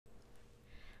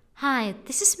Hi,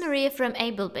 this is Maria from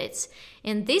AbleBits.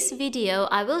 In this video,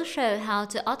 I will show how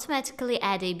to automatically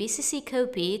add a BCC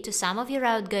copy to some of your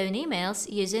outgoing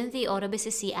emails using the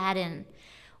AutoBCC add-in.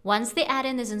 Once the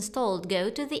add-in is installed, go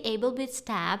to the AbleBits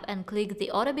tab and click the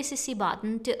AutoBCC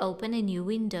button to open a new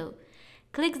window.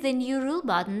 Click the New Rule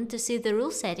button to see the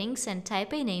rule settings and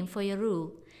type a name for your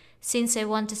rule. Since I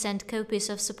want to send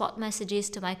copies of support messages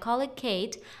to my colleague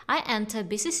Kate, I enter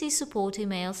BCC support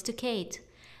emails to Kate.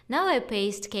 Now I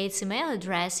paste Kate's email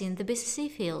address in the BCC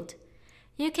field.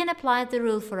 You can apply the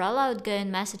rule for all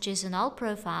outgoing messages on all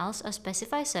profiles or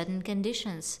specify certain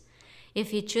conditions.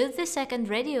 If you choose the second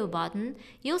radio button,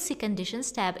 you'll see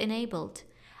Conditions tab enabled.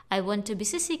 I want to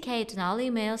BCC Kate on all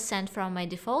emails sent from my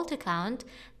default account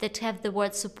that have the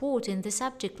word support in the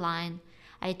subject line.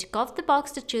 I tick off the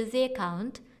box to choose the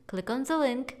account, click on the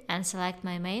link and select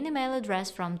my main email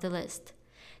address from the list.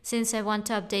 Since I want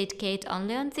to update Kate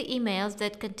only on the emails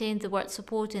that contain the word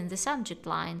support in the subject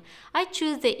line, I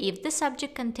choose the If the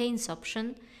subject contains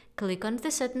option, click on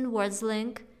the certain words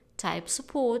link, type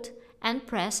support, and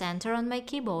press enter on my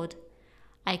keyboard.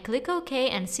 I click OK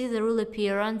and see the rule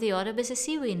appear on the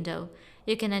AutoBCC window.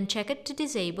 You can uncheck it to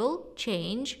disable,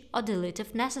 change, or delete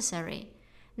if necessary.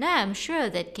 Now I'm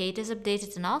sure that Kate is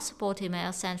updated on all support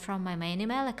emails sent from my main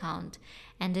email account,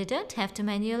 and I don't have to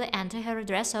manually enter her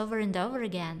address over and over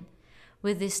again.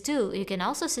 With this tool, you can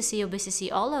also CC or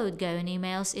BCC all outgoing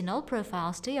emails in all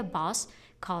profiles to your boss,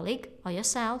 colleague, or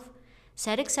yourself.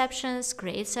 Set exceptions,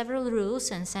 create several rules,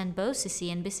 and send both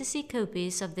CC and BCC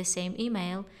copies of the same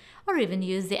email, or even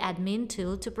use the admin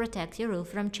tool to protect your rule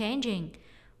from changing.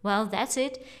 Well, that's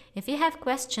it. If you have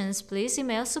questions, please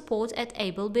email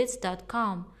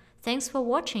support@ablebits.com. Thanks for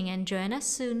watching and join us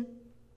soon.